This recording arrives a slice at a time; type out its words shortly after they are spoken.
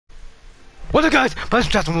What's up, guys? Let's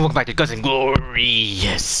just welcome back to Guns and Glory.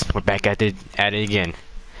 Yes, we're back at it again.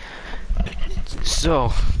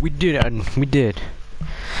 So we did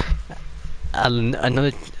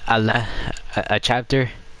another a chapter.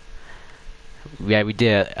 Yeah, we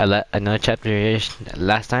did another chapter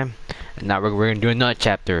last time, and now we're gonna do another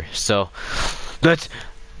chapter. So let's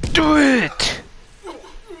do it.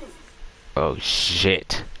 Oh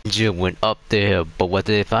shit! Jill went up the hill, but what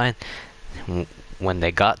did they find when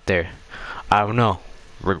they got there? I don't know.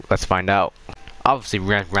 Let's find out. Obviously,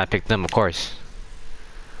 we're gonna pick them, of course.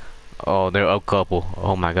 Oh, they're a couple.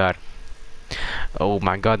 Oh my god. Oh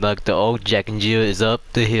my god, look, the old Jack and Jill is up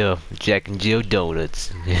the hill. Jack and Jill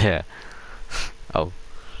Donuts. Yeah. Oh.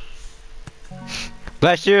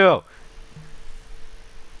 Bless you!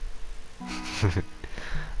 Oh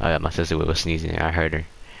yeah, my sister was sneezing. I heard her.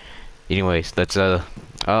 Anyways, let's oh,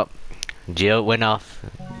 Jill went off.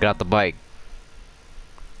 Get out the bike.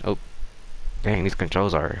 Oh. Dang, these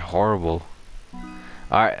controls are horrible.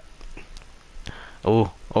 Alright.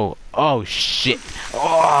 Oh shit.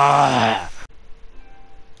 Oh!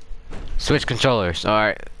 Switch controllers.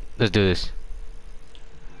 Alright, let's do this.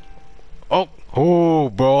 Oh,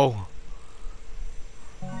 bro.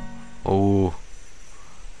 Oh,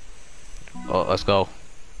 let's go.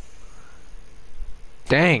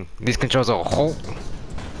 Dang, these controls are whole.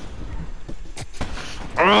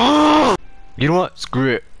 You know what?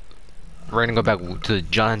 Screw it. We're gonna go back to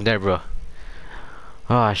John and Debra.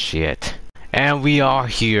 Oh shit. And we are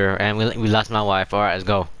here, and we lost my wife. Alright, let's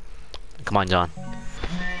go. Come on, John.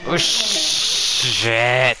 Oh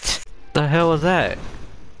shit. The hell was that?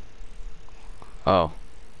 Oh.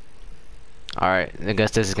 Alright, I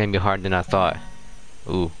guess this is gonna be harder than I thought.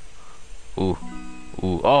 Ooh. Ooh.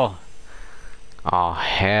 Ooh. Oh. Oh,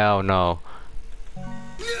 hell no.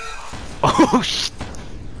 Oh shit.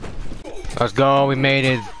 Let's go, we made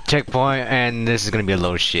it. Checkpoint, and this is gonna be a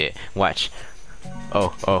load of shit. Watch.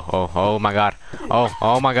 Oh my god.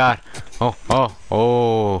 Oh my god.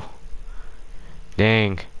 Oh.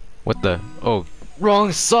 Dang. What the? Oh,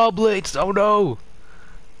 wrong saw blades. Oh no.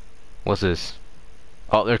 What's this?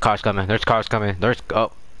 Oh, there's cars coming.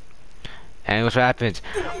 Oh. And what happens?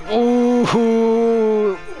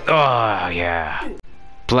 Ooh. Oh yeah.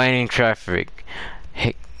 Planning traffic.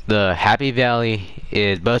 The Happy Valley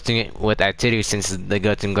is busting it with activity since the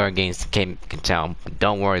Guns and Guard games came in town.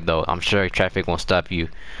 Don't worry though, I'm sure traffic won't stop you.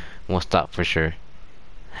 Won't stop for sure.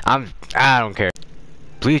 I don't care.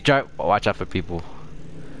 Please drive. Watch out for people.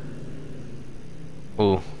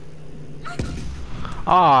 Ooh. Oh,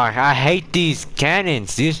 I hate these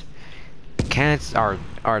cannons. These cannons are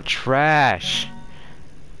trash.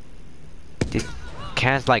 These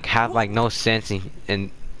cannons like have like no sense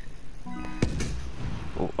in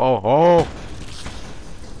Oh.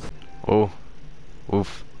 Oof.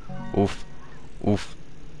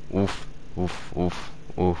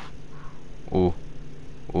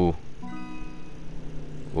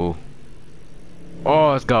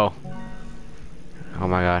 Oh, let's go. Oh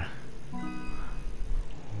my god.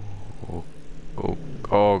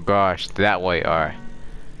 Oh gosh, that way. Alright.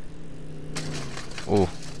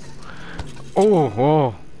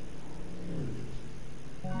 Oh.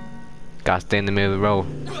 Gotta stay in the middle of the road.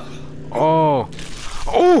 Oh!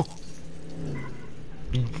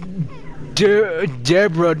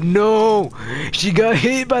 Debra, no! She got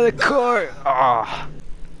hit by the car! Oh.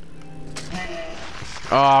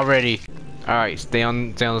 Already. Alright, stay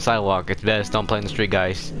on the sidewalk. It's best don't play in the street,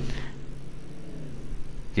 guys.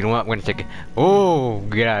 You know what? We're gonna take it. Oh!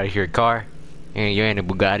 Get out of here, car. And you're in a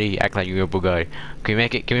Bugatti. Act like you're a Bugatti. Can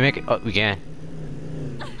we make it? Oh, we can.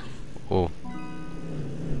 Oh.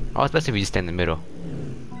 Oh, it's best if we just stay in the middle.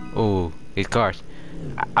 Ooh, these cars.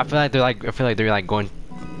 I feel like they're like going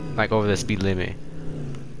like over the speed limit.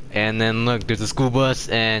 And then look, there's a school bus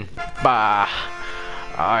and bah.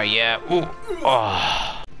 Oh yeah. Ooh.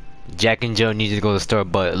 Oh. Jack and Jill need to go to the store,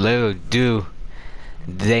 but little do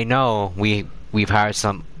they know we've hired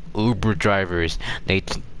some Uber drivers. They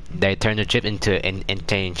turned the trip into an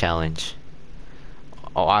entertaining challenge.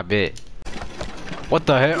 Oh, I bet. What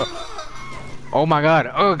the hell? Oh my god,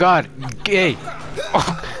 oh god, hey,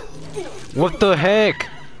 oh. What the heck?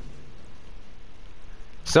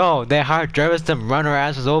 So, they hired drivers to run our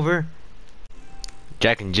asses over?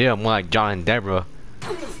 Jack and Jill, more like John and Debra.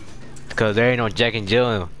 Because there ain't no Jack and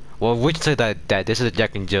Jill. Well, we should say that this is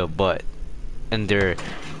Jack and Jill, but and they're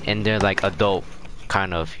like adult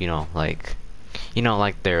kind of, like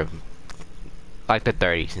they're like the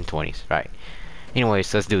 30s and 20s, right?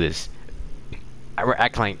 Anyways, let's do this. We're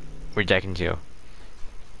acting like we're Jack and Jill.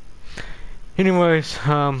 Anyways,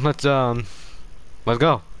 let's go.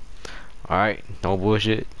 Alright, no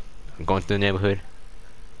bullshit. I'm going through the neighborhood.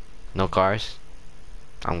 No cars.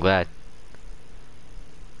 I'm glad.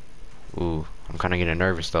 Ooh, I'm kind of getting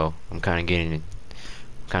nervous though. I'm kind of getting.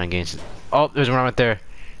 Oh, there's one right there.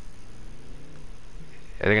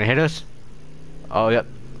 Are they gonna hit us? Oh, yep.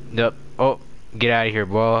 Yep. Oh, get out of here,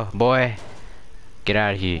 boy. Get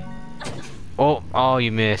out of here. Oh,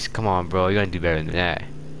 you missed. Come on, bro. You're gonna do better than that.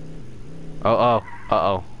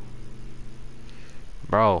 Uh-oh.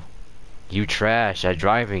 Bro, you trash at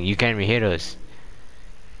driving. You can't even hit us.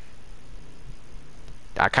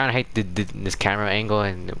 I kind of hate this camera angle,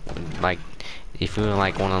 and like, if you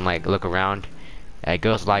like want to like look around, it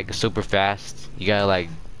goes like super fast. You gotta like,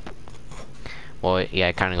 well, yeah,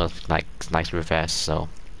 it kind of goes like super fast. So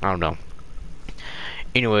I don't know.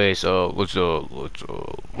 Anyways, let's go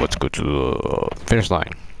to the finish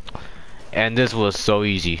line. And this was so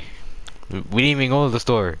easy. We didn't even go to the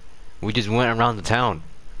store. We just went around the town.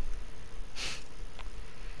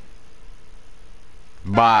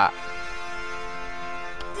 But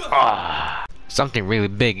something really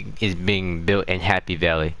big is being built in Happy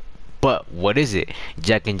Valley. But what is it?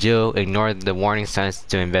 Jack and Jill ignored the warning signs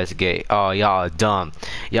to investigate. Oh, y'all are dumb.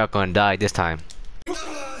 Y'all gonna die this time.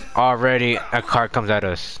 Already a car comes at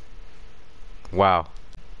us. Wow.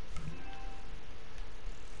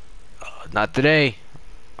 Not today.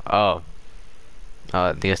 Oh.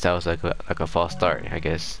 I guess that was like a false start, I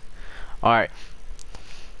guess. Alright.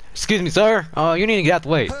 Excuse me, sir. You need to get out the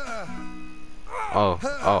way. Oh.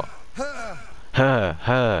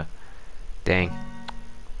 Dang.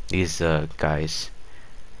 These guys.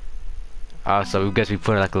 So we guess we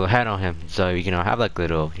put like a little hat on him, so you know have like a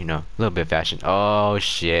little, little bit of fashion. Oh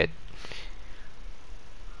shit.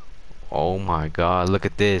 Oh my god, look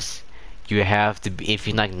at this. You have to be, if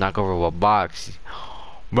you like knock over a box,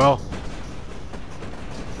 bro.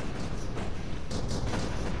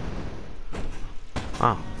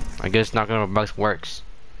 Oh, I guess knocking over a box works.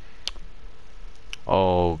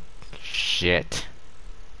 Oh shit.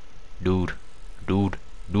 Dudes.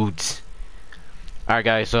 Alright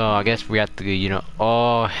guys, so I guess we have to,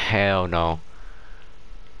 oh hell no.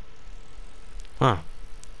 Huh.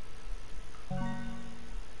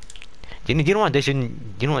 You know what they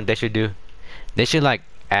should do? They should like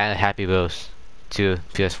add Happy Wheels to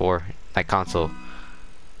PS4, like console.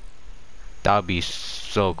 That would be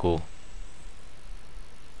so cool.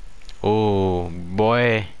 Oh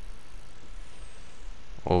boy.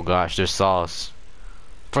 Oh gosh, there's sauce.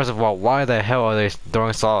 First of all, why the hell are they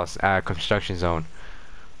throwing sauce at a construction zone?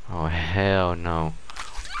 Oh hell no.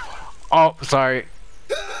 Oh, sorry.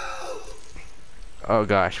 Oh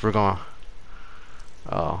gosh, we're going.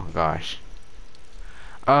 Oh gosh.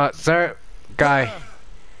 Sir, guy.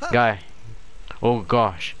 Oh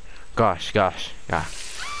gosh. Yeah.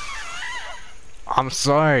 I'm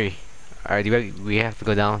sorry. Alright, we have to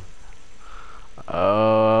go down.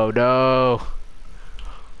 Oh no.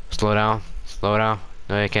 Slow down.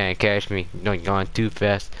 No, you can't catch me. No, you're going too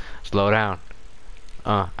fast. Slow down.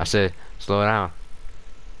 I said slow down.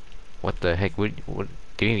 What the heck? What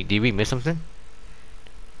did we miss something?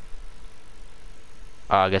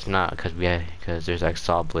 I guess not, because there's like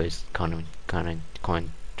saw blades kind of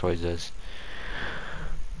going towards us.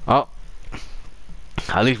 Oh,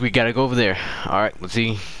 at least we gotta go over there. All right, let's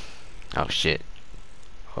see. Oh shit.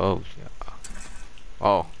 Oh,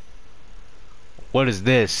 what is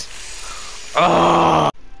this? Oh,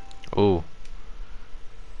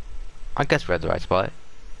 I guess we're at the right spot.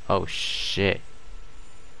 Oh shit.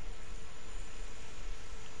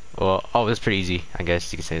 Well, that's pretty easy. I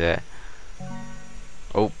guess you could say that.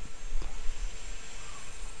 Oh.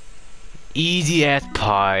 Easy as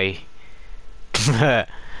pie.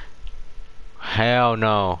 Hell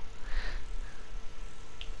no.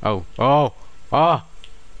 Oh.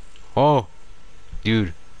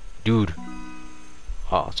 Dude.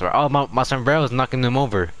 Oh, sorry. Oh, my sombrero is knocking them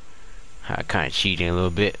over. I kind of cheating a little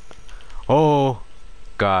bit. Oh,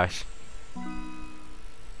 gosh.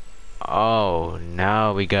 Oh,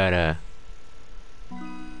 now we gotta.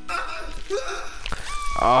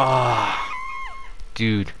 Oh,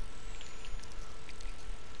 dude.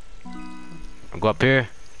 Go up here.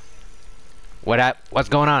 What's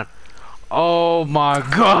going on? Oh my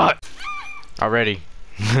god. Already.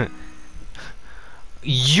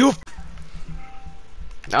 You.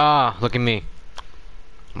 Look at me.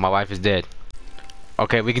 My wife is dead.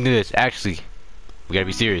 Okay, we can do this. Actually, we gotta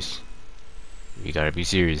be serious.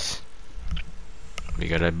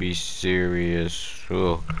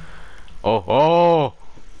 Oh.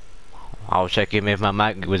 I was checking if my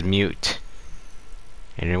mic was mute,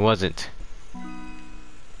 and it wasn't.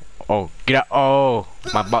 Oh, get out! Oh,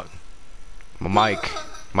 my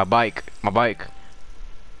bike.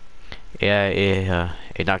 Yeah,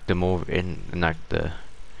 it knocked them over. It knocked the.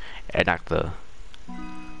 It knocked the.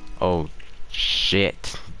 Oh,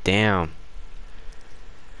 shit! Damn.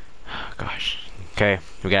 Gosh. Okay,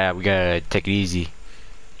 we gotta take it easy.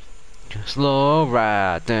 Slow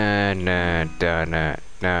ride. Dun, dun, dun, dun,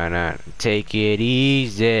 dun, dun. Take it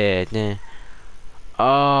easy. Dun.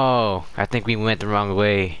 Oh, I think we went the wrong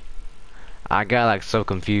way. I got like so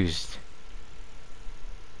confused.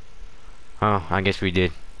 Oh, I guess we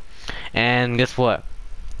did. And guess what?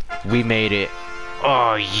 We made it.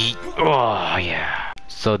 Oh, oh yeah.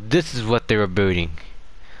 So this is what they were booting.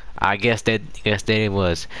 I guess that it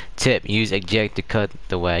was. Tip: use eject to cut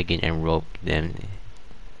the wagon and rope them.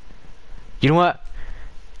 You know what?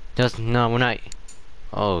 No, we're not.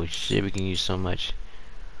 Oh shit, we can use so much.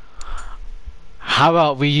 How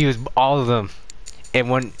about we use all of them in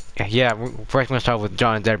one? Yeah, first we're gonna start with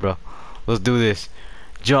John and Debra. Let's do this.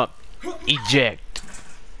 Jump, eject.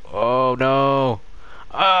 Oh no.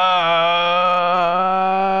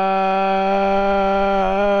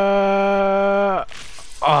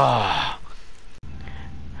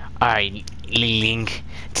 Alright, Ling.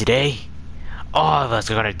 Today, all of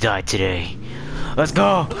us are gonna die today. Let's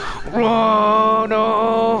go. Oh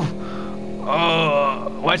no. Oh,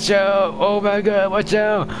 watch out. Oh my god, watch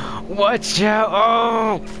out. Watch out.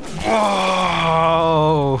 Oh.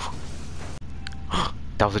 Oh.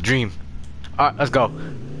 That was a dream. Alright, let's go.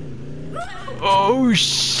 Oh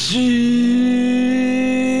shit.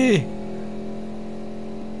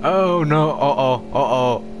 Oh no.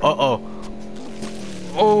 Uh-oh.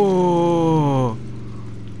 Oh.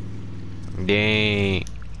 Dang.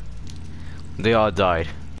 They all died.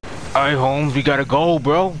 Alright, Holmes, we gotta go,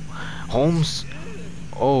 bro. Holmes.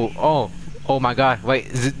 Oh my god. Wait,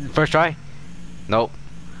 is it first try? Nope.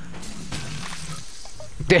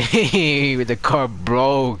 Dang, the car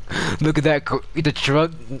broke. Look at that. The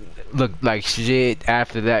truck looked like shit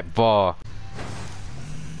after that ball.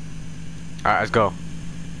 Alright, let's go.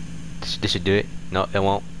 This should do it. No, it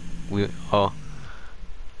won't.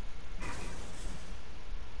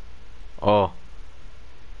 Oh.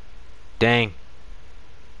 Dang.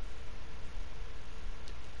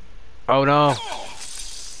 Oh no.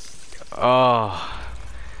 Oh.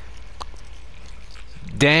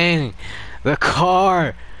 Dang. The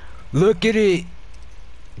car. Look at it.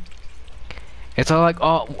 It's all like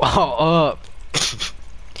all up.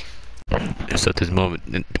 It's at this moment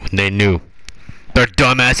when they knew. They're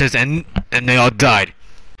dumbasses and they all died.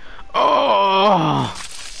 Oh.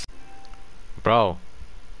 Bro.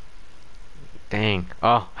 Dang.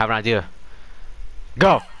 Oh, have an idea.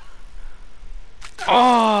 Go.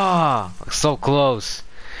 Oh, so close.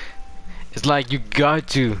 It's like you got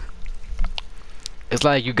to. It's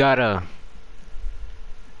like you gotta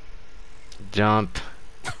jump,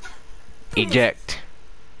 eject.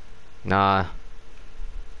 Nah,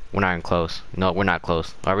 we're not even close. No, we're not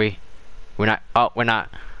close. Are we? We're not. Oh, we're not.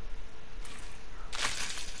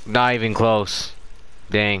 Not even close.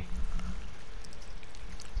 Dang.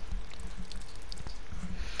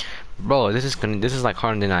 Bro, this is like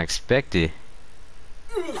harder than I expected.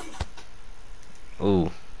 Ooh.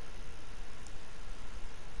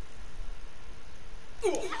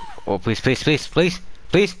 Oh, please.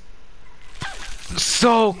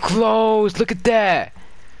 So close. Look at that.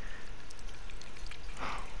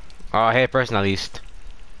 Oh, hey, person at least.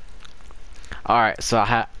 All right, so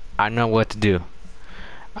I know what to do.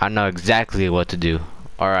 I know exactly what to do.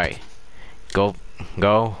 All right, go,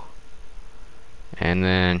 and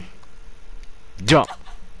then jump.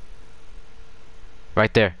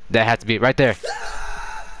 Right there. That has to be right there.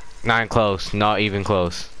 Not even close. Not even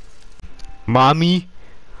close. Mommy,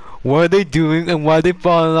 what are they doing and why are they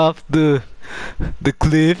falling off the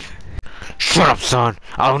cliff? Shut up, son.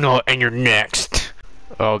 I don't know, and you're next.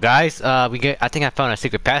 Oh, guys, I think I found a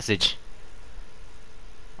secret passage.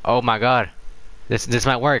 Oh my god. This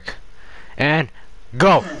might work. And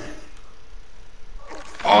go.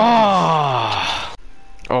 Oh.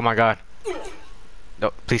 Oh my god.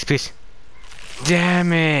 No, please.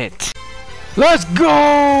 Damn it. Let's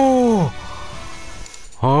go.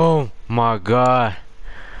 Oh my god.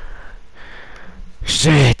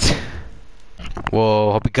 Shit.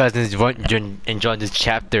 Whoa, hope you guys enjoyed this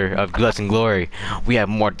chapter of Glutz and Glory. We have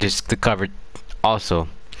more to cover also.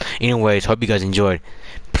 Anyways, hope you guys enjoyed.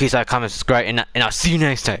 Please like, comment, subscribe, and I'll see you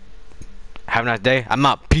next time. Have a nice day. I'm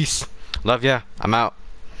out. Peace. Love ya. I'm out.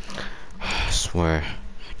 I swear.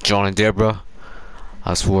 John and Debra,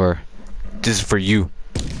 I swear. This is for you.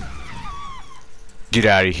 Get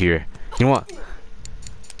out of here. You know what?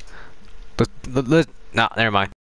 Nah, never mind.